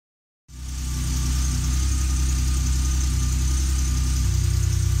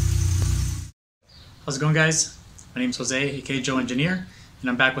How's it going, guys? My name is Jose, aka Joe Engineer, and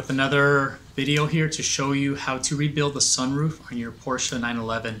I'm back with another video here to show you how to rebuild the sunroof on your Porsche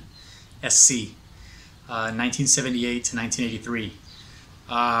 911 SC, 1978 to 1983.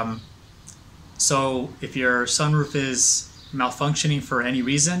 So if your sunroof is malfunctioning for any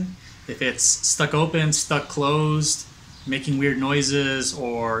reason, if it's stuck open, stuck closed, making weird noises,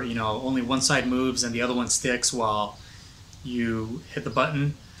 or only one side moves and the other one sticks while you hit the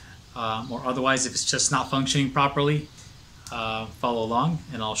button, or otherwise if it's just not functioning properly, follow along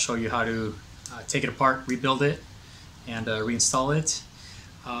and I'll show you how to take it apart, rebuild it, and reinstall it.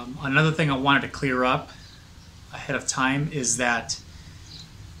 Another thing I wanted to clear up ahead of time is that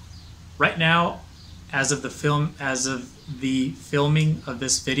right now, as of the filming of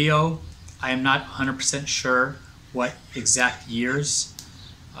this video, I am not 100% sure what exact years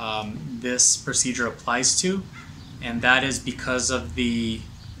this procedure applies to, and that is because of the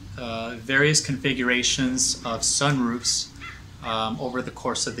various configurations of sunroofs over the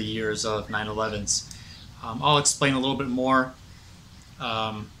course of the years of 911s. I'll explain a little bit more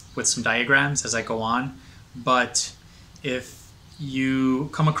with some diagrams as I go on, but if you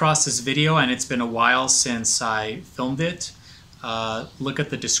come across this video and it's been a while since I filmed it, look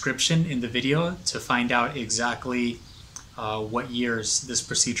at the description in the video to find out exactly what years this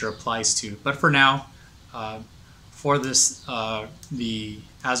procedure applies to. But for now, for this,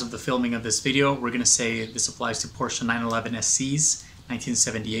 as of the filming of this video, we're going to say this applies to Porsche 911 SCs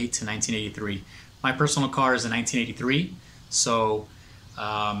 1978 to 1983. My personal car is a 1983, so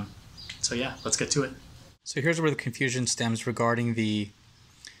yeah, let's get to it. So here's where the confusion stems regarding the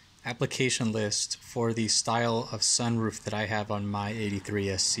application list for the style of sunroof that I have on my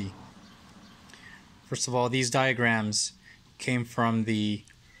 83 SC. First of all, these diagrams came from the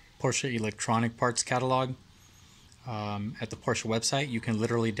Porsche electronic parts catalog. At the Porsche website, you can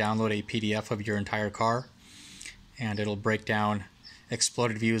literally download a PDF of your entire car, and it'll break down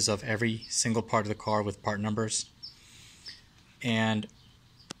exploded views of every single part of the car with part numbers. And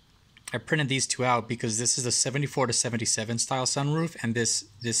I printed these two out because this is the 74 to 77 style sunroof, and this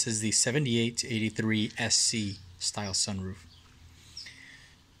is the 78 to 83 SC style sunroof.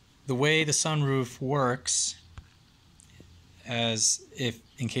 The way the sunroof works,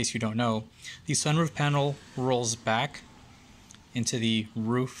 in case you don't know, the sunroof panel rolls back into the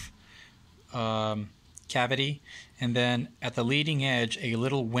roof cavity, and then at the leading edge a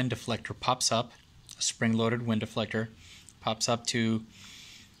little wind deflector pops up, a spring-loaded wind deflector pops up to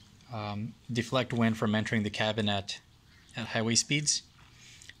deflect wind from entering the cabin at highway speeds.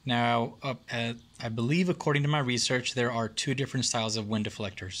 Now, I believe according to my research, there are two different styles of wind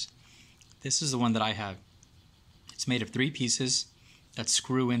deflectors. This is the one that I have. It's made of 3 pieces that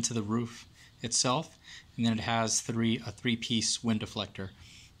screw into the roof itself, and then it has a three-piece wind deflector.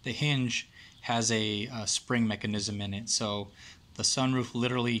 The hinge has a spring mechanism in it, so the sunroof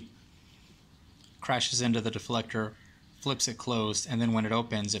literally crashes into the deflector, flips it closed, and then when it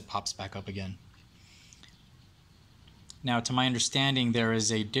opens, it pops back up again. Now, to my understanding, there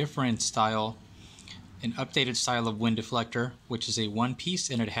is a different style, an updated style of wind deflector, which is a 1-piece,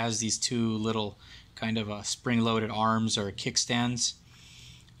 and it has these 2 little kind of spring-loaded arms or kickstands.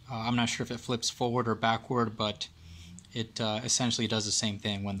 I'm not sure if it flips forward or backward, but it essentially does the same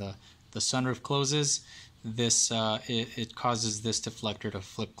thing. When the sunroof closes, it causes this deflector to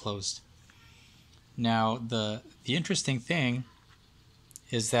flip closed. Now, the interesting thing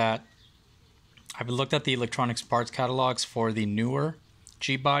is that I've looked at the electronics parts catalogs for the newer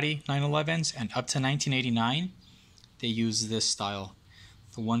G-body 911s, and up to 1989, they use this style,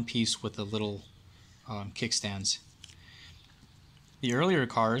 the 1-piece with the little kickstands. The earlier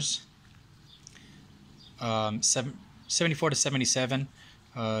cars, 74 to 77,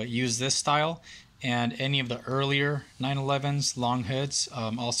 use this style, and any of the earlier 911s, long hoods,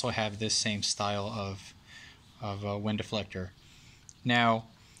 also have this same style of wind deflector. Now,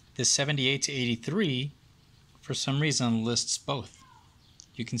 this 78 to 83, for some reason, lists both.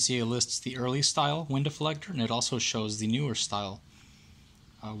 You can see it lists the early style wind deflector, and it also shows the newer style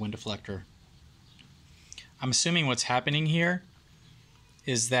wind deflector. I'm assuming what's happening here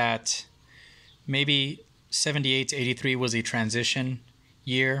is that maybe 78 to 83 was a transition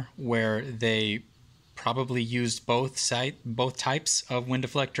year where they probably used both types of wind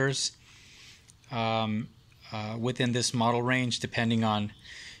deflectors within this model range, depending on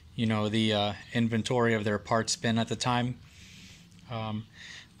the inventory of their parts bin at the time. I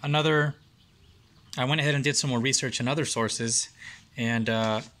went ahead and did some more research in other sources, and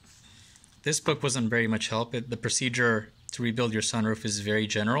this book wasn't very much help. The procedure to rebuild your sunroof is very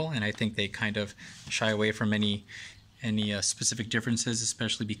general, and I think they kind of shy away from any any specific differences,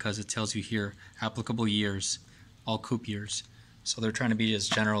 especially because it tells you here applicable years, all coupe years. So they're trying to be as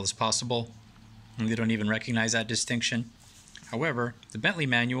general as possible, and they don't even recognize that distinction. However, the Bentley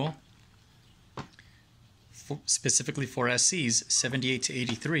manual, specifically for SCs 78 to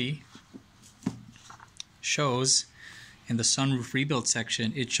 83, shows in the sunroof rebuild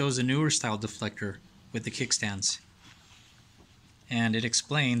section, it shows a newer style deflector with the kickstands. And it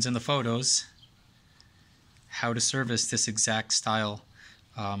explains in the photos how to service this exact style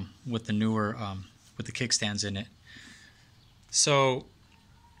with the newer, with the kickstands in it. So,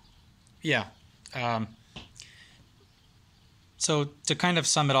 yeah. So to kind of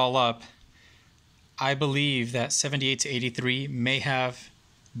sum it all up, I believe that 78 to 83 may have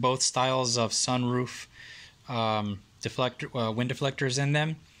both styles of sunroof wind deflectors in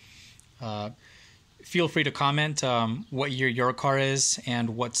them. Feel free to comment what year your car is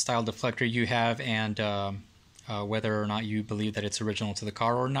and what style deflector you have, and whether or not you believe that it's original to the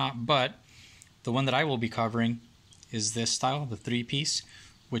car or not. But the one that I will be covering is this style, the 3-piece,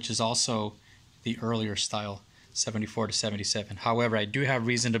 which is also the earlier style, 74 to 77. However, I do have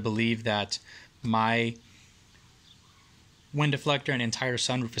reason to believe that my wind deflector and entire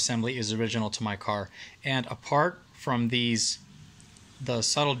sunroof assembly is original to my car. And apart from the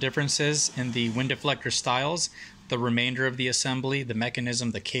subtle differences in the wind deflector styles, the remainder of the assembly, the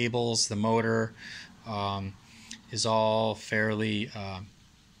mechanism, the cables, the motor, is all fairly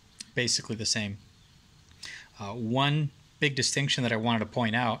basically the same. One big distinction that I wanted to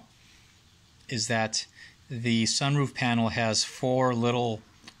point out is that the sunroof panel has 4 little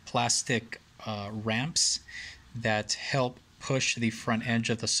plastic ramps that help push the front edge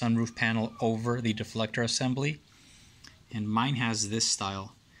of the sunroof panel over the deflector assembly. And mine has this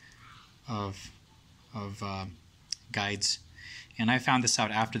style of guides. And I found this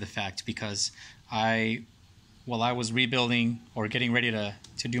out after the fact because while I was rebuilding or getting ready to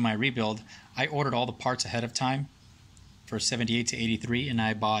do my rebuild, I ordered all the parts ahead of time for 78 to 83, and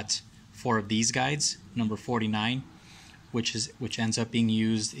I bought 4 of these guides, number 49, which ends up being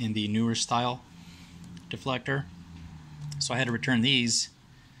used in the newer style deflector. So I had to return these,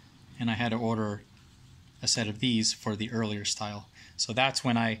 and I had to order a set of these for the earlier style. So that's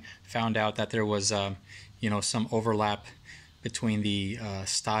when I found out that there was some overlap between the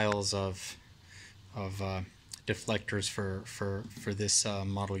styles of deflectors for this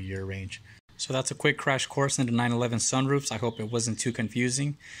model year range. So that's a quick crash course into 911 sunroofs. I hope it wasn't too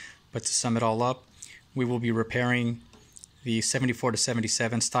confusing, but to sum it all up, we will be repairing the 74 to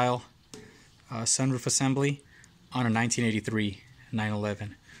 77 style sunroof assembly on a 1983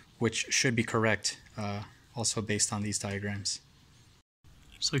 911, which should be correct, also based on these diagrams.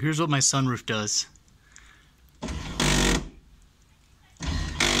 So here's what my sunroof does.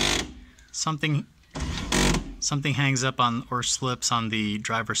 Something hangs up on or slips on the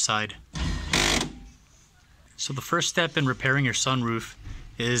driver's side. So the first step in repairing your sunroof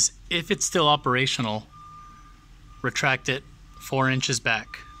is, if it's still operational, retract it 4 inches back.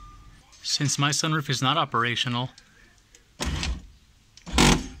 Since my sunroof is not operational,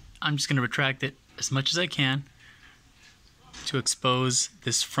 I'm just going to retract it as much as I can to expose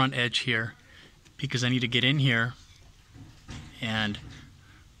this front edge here, because I need to get in here and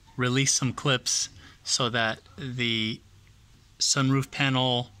release some clips so that the sunroof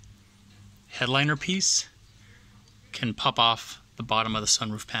panel headliner piece can pop off the bottom of the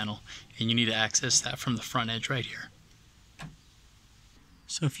sunroof panel, and you need to access that from the front edge right here.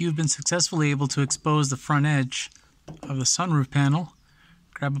 So if you've been successfully able to expose the front edge of the sunroof panel,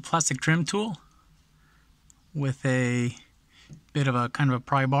 grab a plastic trim tool with a bit of a kind of a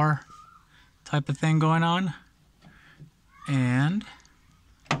pry bar type of thing going on, and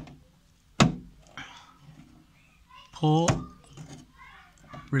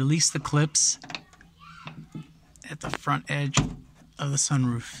release the clips at the front edge of the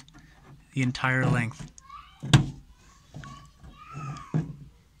sunroof, the entire length.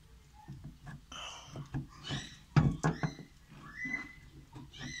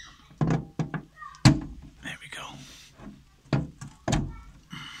 There we go.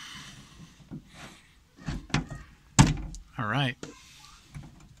 All right.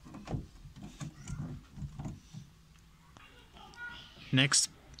 Next,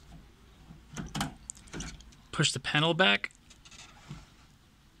 push the panel back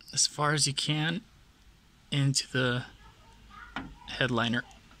as far as you can into the headliner.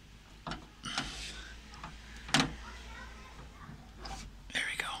 There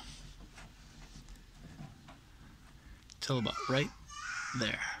we go. Till about right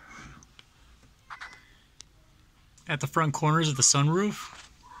there. At the front corners of the sunroof,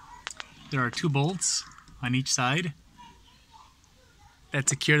 there are 2 bolts on each side. that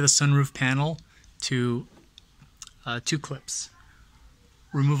secure the sunroof panel to 2 clips.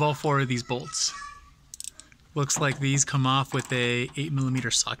 Remove all 4 of these bolts. Looks like these come off with a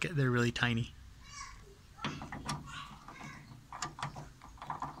 8mm socket. They're really tiny.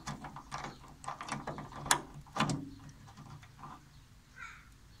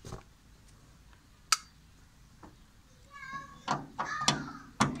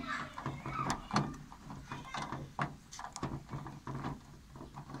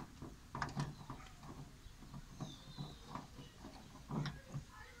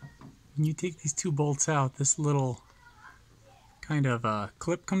 When you take these 2 bolts out, this little kind of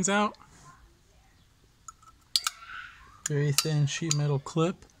clip comes out. Very thin sheet metal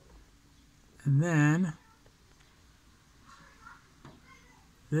clip. And then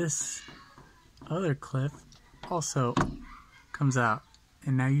this other clip also comes out.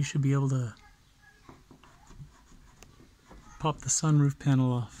 And now you should be able to pop the sunroof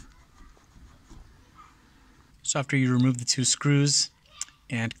panel off. So after you remove the 2 screws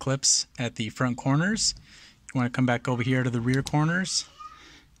and clips at the front corners, you want to come back over here to the rear corners,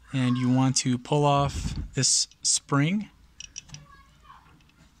 and you want to pull off this spring.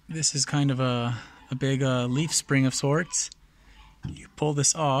 This is kind of a big leaf spring of sorts. You pull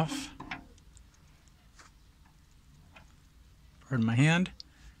this off. Pardon my hand.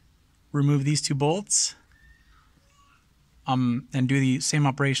 Remove these 2 bolts, and do the same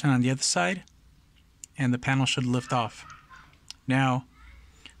operation on the other side, and the panel should lift off. Now,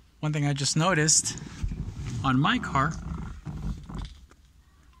 one thing I just noticed on my car,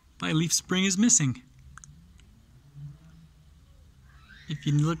 my leaf spring is missing. If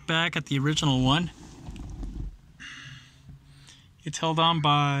you look back at the original one, it's held on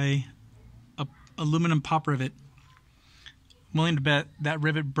by a aluminum pop rivet. I'm willing to bet that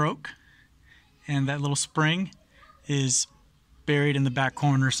rivet broke and that little spring is buried in the back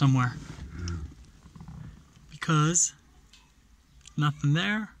corner somewhere, because nothing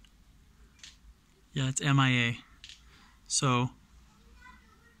there. Yeah, it's MIA. So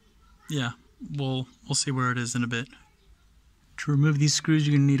yeah, we'll see where it is in a bit. To remove these screws,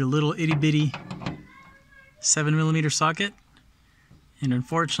 you're gonna need a little itty bitty 7mm socket, and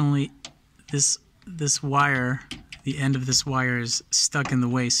unfortunately this wire, the end of this wire is stuck in the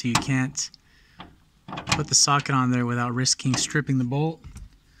way, so you can't put the socket on there without risking stripping the bolt.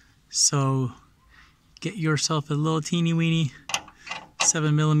 So get yourself a little teeny weeny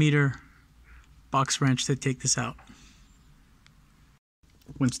 7mm box wrench to take this out.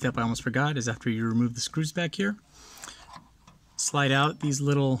 One step I almost forgot is after you remove the screws back here, slide out these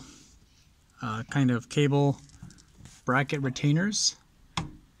little kind of cable bracket retainers,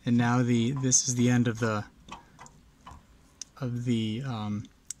 and now this is the end of the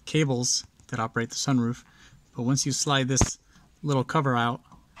cables that operate the sunroof. But once you slide this little cover out,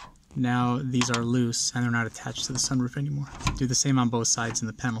 now these are loose and they're not attached to the sunroof anymore. Do the same on both sides and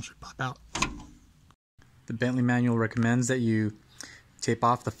the panel should pop out. The Bentley manual recommends that you tape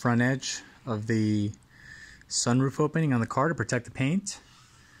off the front edge of the sunroof opening on the car to protect the paint.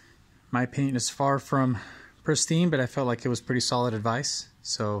 My paint is far from pristine, but I felt like it was pretty solid advice,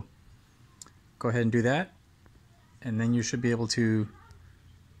 so go ahead and do that, and then you should be able to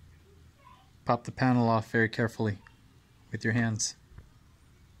pop the panel off very carefully with your hands.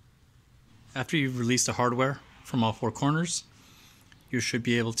 After you've released the hardware from all 4 corners, you should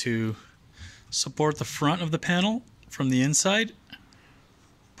be able to support the front of the panel from the inside,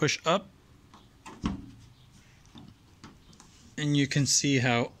 push up, and you can see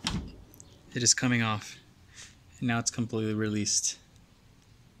how it is coming off. And now it's completely released.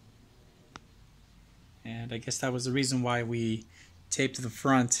 And I guess that was the reason why we taped the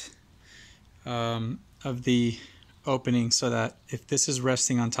front of the opening, so that if this is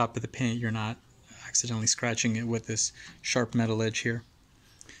resting on top of the paint, you're not accidentally scratching it with this sharp metal edge here.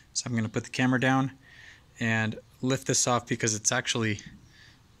 So I'm going to put the camera down and lift this off because it's actually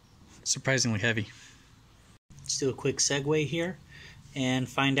surprisingly heavy. Let's do a quick segue here and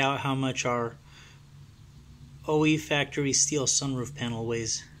find out how much our OE factory steel sunroof panel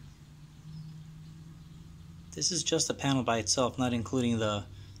weighs. This is just the panel by itself, not including the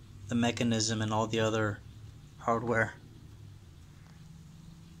mechanism and all the other hardware.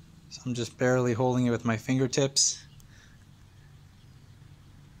 So I'm just barely holding it with my fingertips.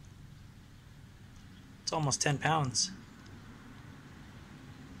 It's almost 10 pounds.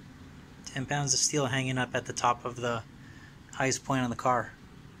 10 pounds of steel hanging up at the top of the highest point on the car.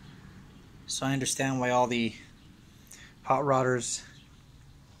 So I understand why all the hot rodders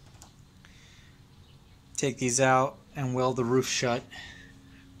take these out and weld the roof shut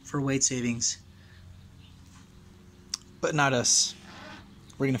for weight savings. But not us.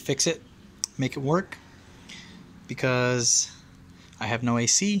 we're gonna fix it, make it work, because I have no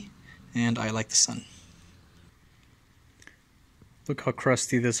AC and I like the sun. Look how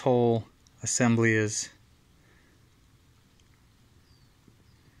crusty this whole assembly is.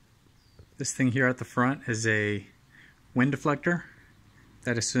 This thing here at the front is a wind deflector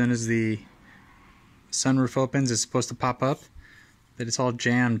that as soon as the sunroof opens is supposed to pop up, but it's all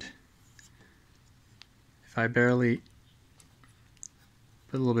jammed. If I barely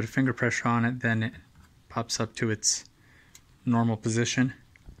put a little bit of finger pressure on it, then it pops up to its normal position.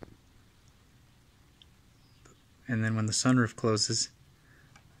 And then when the sunroof closes,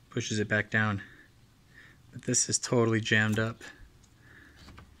 pushes it back down. But this is totally jammed up,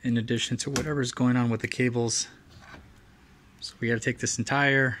 in addition to whatever's going on with the cables. So we got to take this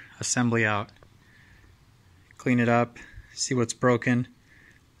entire assembly out, clean it up, see what's broken,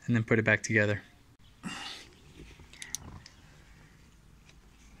 and then put it back together.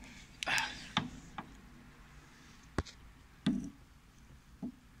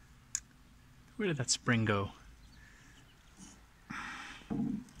 Where did that spring go? I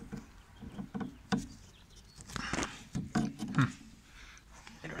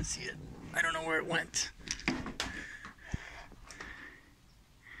don't see it. I don't know where it went.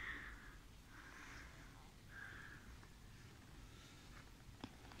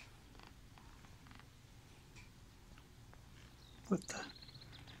 What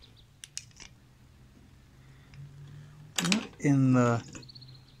in the...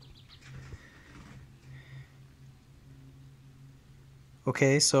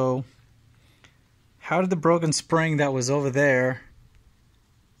 Okay, so how did the broken spring that was over there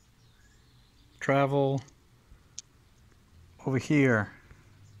travel over here?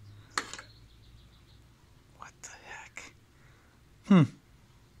 What the heck?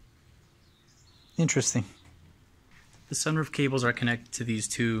 Interesting. The sunroof cables are connected to these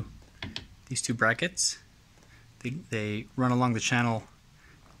two brackets. They run along the channel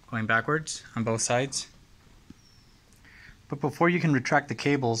going backwards on both sides. But before you can retract the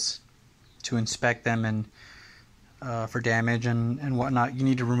cables to inspect them and for damage and whatnot, you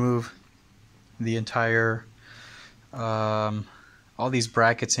need to remove the entire all these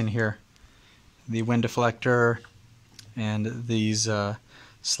brackets in here, the wind deflector and these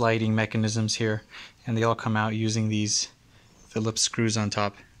sliding mechanisms here, and they all come out using these Phillips screws on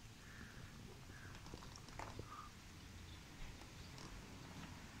top.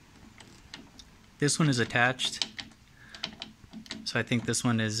 This one is attached, so I think this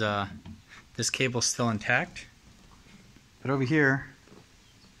one is this cable's still intact. But over here,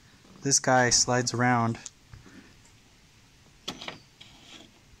 this guy slides around.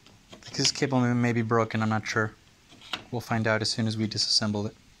 This cable may be broken, I'm not sure. We'll find out as soon as we disassemble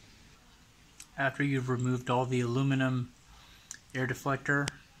it. After you've removed all the aluminum air deflector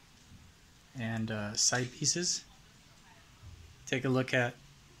and side pieces, take a look at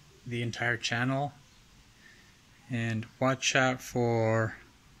the entire channel and watch out for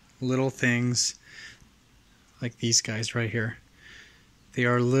little things like these guys right here. They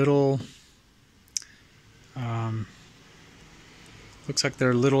are little, looks like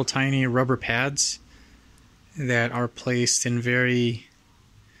they're little tiny rubber pads that are placed in very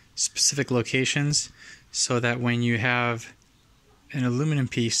specific locations so that when you have an aluminum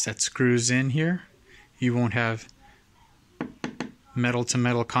piece that screws in here, you won't have metal to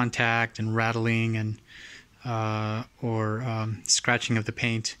metal contact and rattling and scratching of the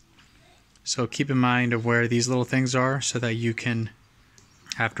paint. So keep in mind of where these little things are so that you can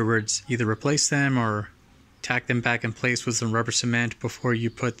afterwards either replace them or tack them back in place with some rubber cement before you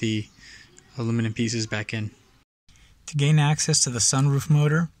put the aluminum pieces back in. To gain access to the sunroof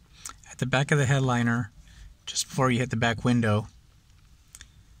motor, at the back of the headliner, just before you hit the back window,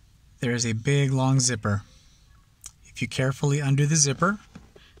 there is a big long zipper. If you carefully undo the zipper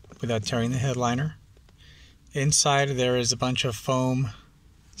without tearing the headliner, inside there is a bunch of foam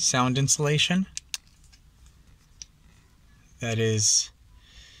sound insulation that is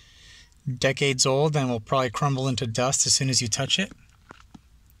decades old and will probably crumble into dust as soon as you touch it.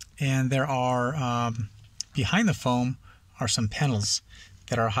 And there are, behind the foam are some panels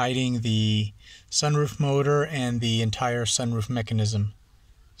that are hiding the sunroof motor and the entire sunroof mechanism.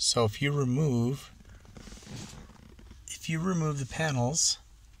 So if you remove the panels,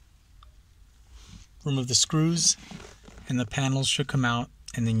 remove the screws, and the panels should come out,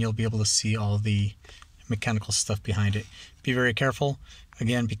 and then you'll be able to see all the mechanical stuff behind it. Be very careful,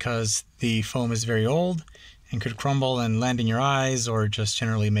 again, because the foam is very old and could crumble and land in your eyes or just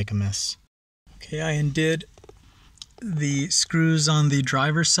generally make a mess. Okay, I undid the screws on the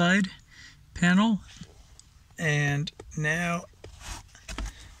driver's side panel, and now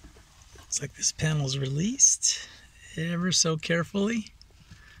Looks like this panel is released ever so carefully.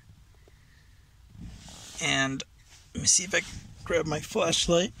 And let me see if I can grab my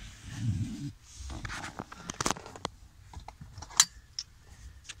flashlight.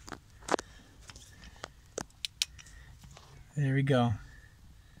 There we go.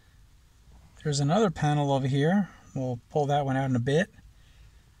 There's another panel over here. We'll pull that one out in a bit.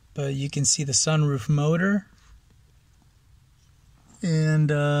 But you can see the sunroof motor and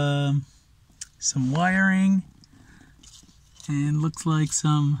some wiring, and looks like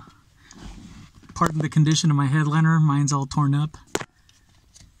some, pardon the condition of my headliner, mine's all torn up.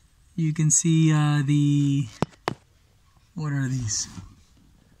 You can see what are these?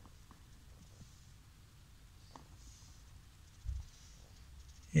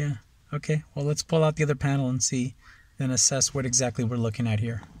 Yeah, okay, well let's pull out the other panel and see, then assess what exactly we're looking at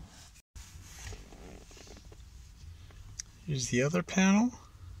here. Here's the other panel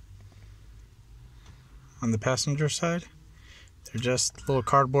on the passenger side. They're just little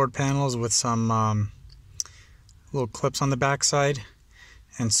cardboard panels with some little clips on the back side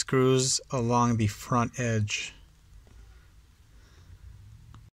and screws along the front edge.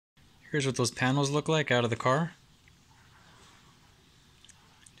 Here's what those panels look like out of the car.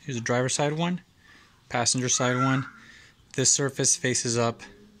 Here's the driver's side one, passenger side one. This surface faces up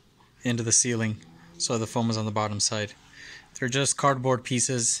into the ceiling, so the foam is on the bottom side. They're just cardboard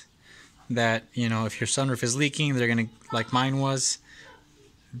pieces that, you know, if your sunroof is leaking, they're gonna, like mine was,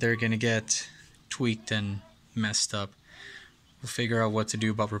 they're gonna get tweaked and messed up. We'll figure out what to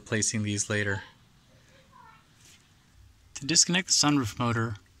do about replacing these later. To disconnect the sunroof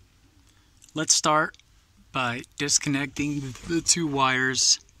motor, let's start by disconnecting the two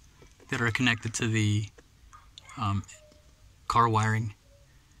wires that are connected to the car wiring.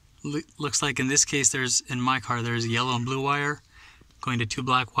 Looks like in this case, in my car, there's a yellow and blue wire going to two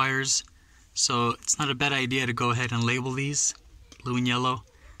black wires. So it's not a bad idea to go ahead and label these blue and yellow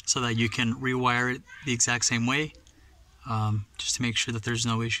so that you can rewire it the exact same way, just to make sure that there's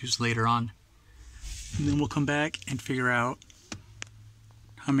no issues later on. And then we'll come back and figure out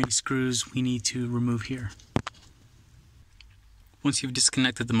how many screws we need to remove here. Once you've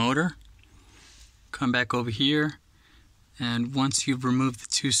disconnected the motor, come back over here, and once you've removed the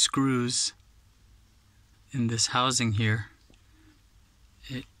two screws in this housing here,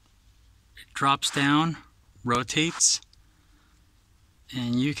 it drops down, rotates,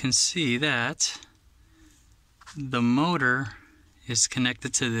 and you can see that the motor is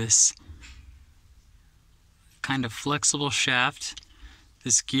connected to this kind of flexible shaft,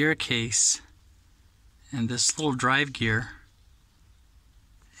 this gear case, and this little drive gear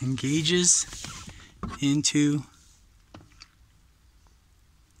engages into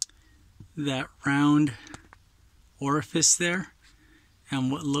that round orifice there,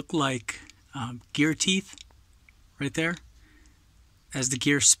 and what look like gear teeth right there. As the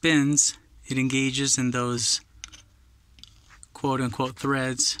gear spins, it engages in those quote-unquote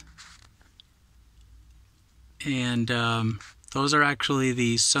threads, and those are actually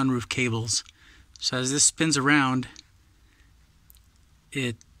the sunroof cables. So as this spins around,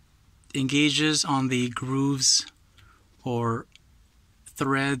 it engages on the grooves or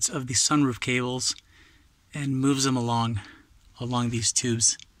threads of the sunroof cables and moves them along these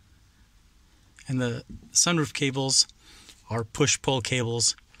tubes. And the sunroof cables are push-pull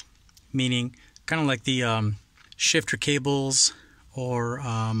cables, meaning kind of like the shifter cables or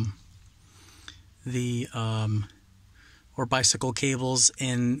or bicycle cables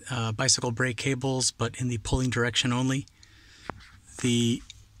and bicycle brake cables, but in the pulling direction only. The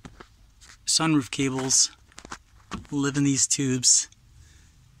sunroof cables live in these tubes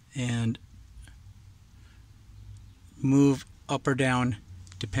and move up or down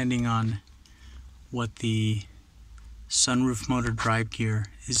depending on what the sunroof motor drive gear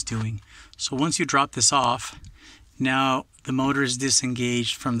is doing. So once you drop this off, now the motor is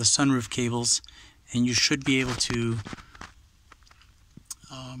disengaged from the sunroof cables, and you should be able to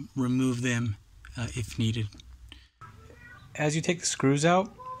remove them if needed. As you take the screws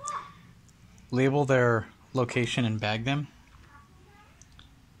out, label their location and bag them,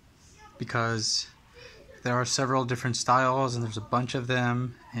 because there are several different styles and there's a bunch of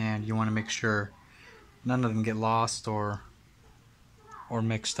them, and you want to make sure none of them get lost or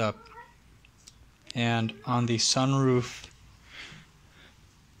mixed up. And on the sunroof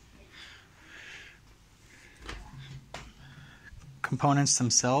components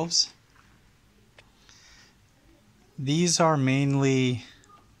themselves, these are mainly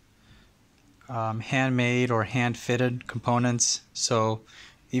handmade or hand-fitted components. So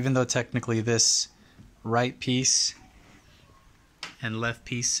even though technically this right piece and left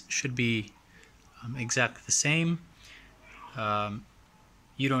piece should be exactly the same.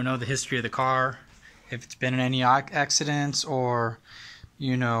 You don't know the history of the car, if it's been in any accidents, or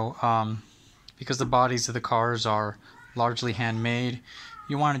because the bodies of the cars are largely handmade,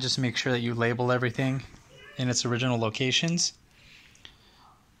 you want to just make sure that you label everything in its original locations,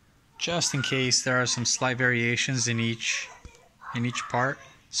 just in case there are some slight variations in each part,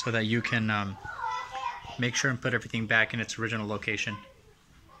 so that you can make sure and put everything back in its original location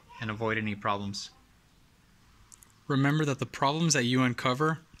and avoid any problems. Remember that the problems that you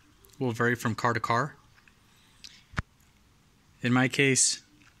uncover will vary from car to car. In my case,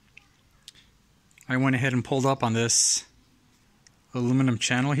 I went ahead and pulled up on this aluminum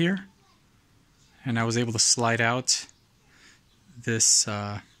channel here, and I was able to slide out this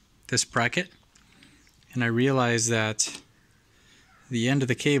this bracket, and I realized that the end of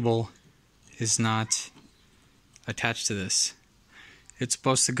the cable is not attached to this. It's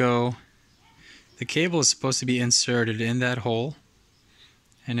supposed to go, the cable is supposed to be inserted in that hole,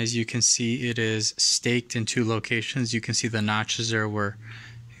 and as you can see, it is staked in two locations. You can see the notches there where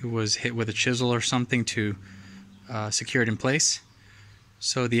it was hit with a chisel or something to secure it in place.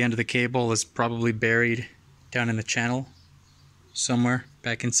 So the end of the cable is probably buried down in the channel somewhere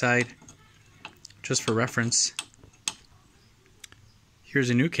back inside. Just for reference, here's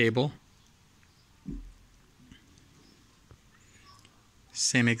a new cable,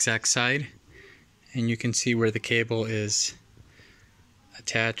 same exact side, and you can see where the cable is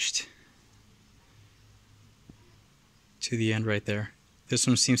attached to the end right there. This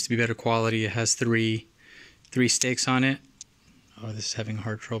one seems to be better quality. It has three stakes on it. Oh, this is having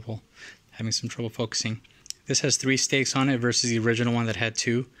some trouble focusing. This has 3 stakes on it versus the original one that had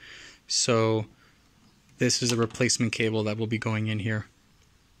 2. So this is a replacement cable that will be going in here.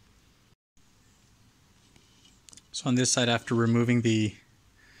 So on this side, after removing the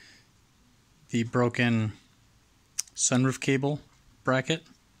broken sunroof cable bracket,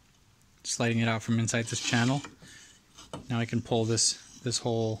 sliding it out from inside this channel, now I can pull this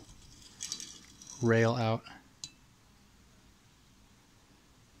whole rail out.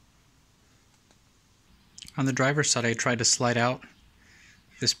 On the driver's side, I tried to slide out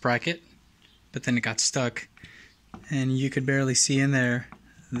this bracket, but then it got stuck, and you could barely see in there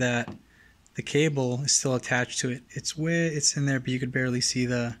that the cable is still attached to it. It's in there, but you could barely see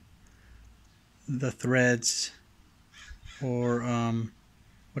the threads, or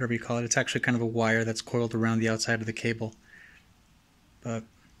whatever you call it. It's actually kind of a wire that's coiled around the outside of the cable, but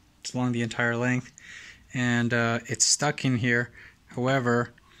it's along the entire length, and it's stuck in here.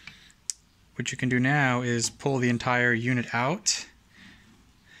 However, what you can do now is pull the entire unit out,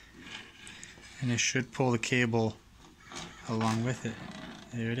 and it should pull the cable along with it.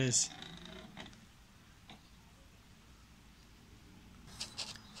 There it is.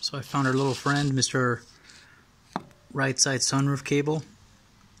 So I found our little friend, Mr. Right side sunroof cable,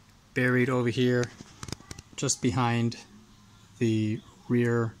 buried over here just behind the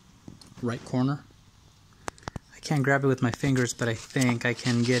rear right corner. I can't grab it with my fingers, but I think I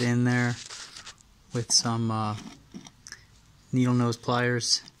can get in there with some needle nose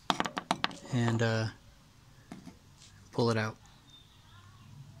pliers and pull it out.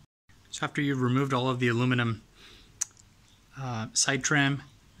 So after you've removed all of the aluminum side trim,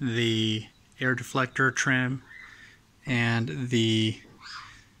 the air deflector trim, and the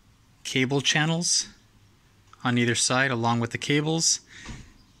cable channels on either side along with the cables,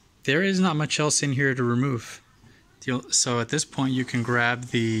 there is not much else in here to remove. So at this point you can grab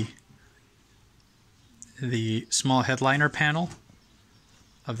the small headliner panel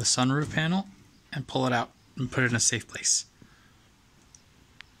of the sunroof panel and pull it out and put it in a safe place.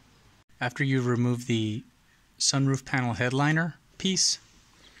 After you've removed the sunroof panel headliner piece,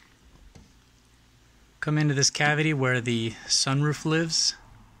 come into this cavity where the sunroof lives,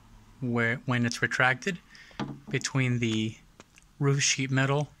 when it's retracted, between the roof sheet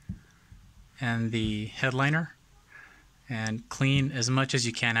metal and the headliner, and clean as much as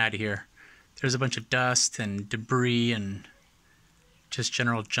you can out of here. There's a bunch of dust and debris and just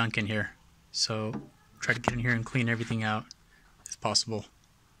general junk in here, so try to get in here and clean everything out as possible.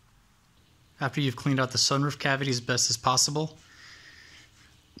 After you've cleaned out the sunroof cavity as best as possible,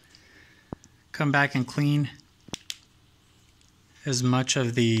 come back and clean as much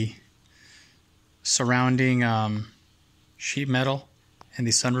of the surrounding sheet metal and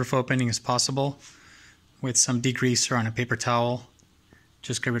the sunroof opening as possible with some degreaser on a paper towel.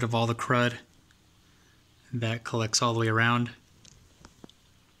 Just get rid of all the crud that collects all the way around,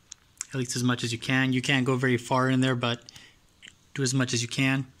 at least as much as you can. You can't go very far in there, but do as much as you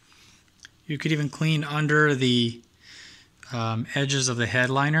can. You could even clean under the edges of the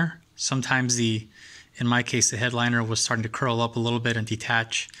headliner. Sometimes in my case, the headliner was starting to curl up a little bit and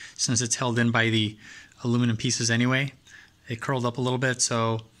detach since it's held in by the aluminum pieces anyway. It curled up a little bit,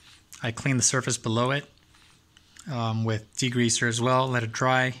 so I cleaned the surface below it with degreaser as well, let it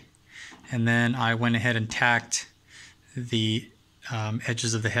dry, and then I went ahead and tacked the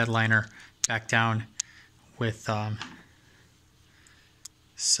edges of the headliner back down with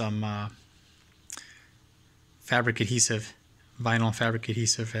some fabric adhesive, vinyl fabric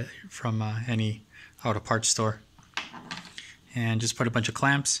adhesive from any auto parts store, and just put a bunch of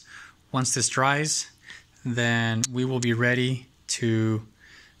clamps. Once this dries, then we will be ready to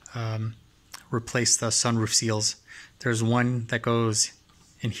replace the sunroof seals. There's one that goes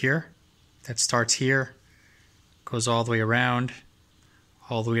in here, that starts here, goes all the way around,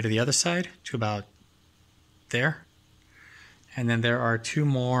 all the way to the other side to about there. And then there are two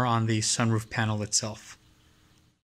more on the sunroof panel itself.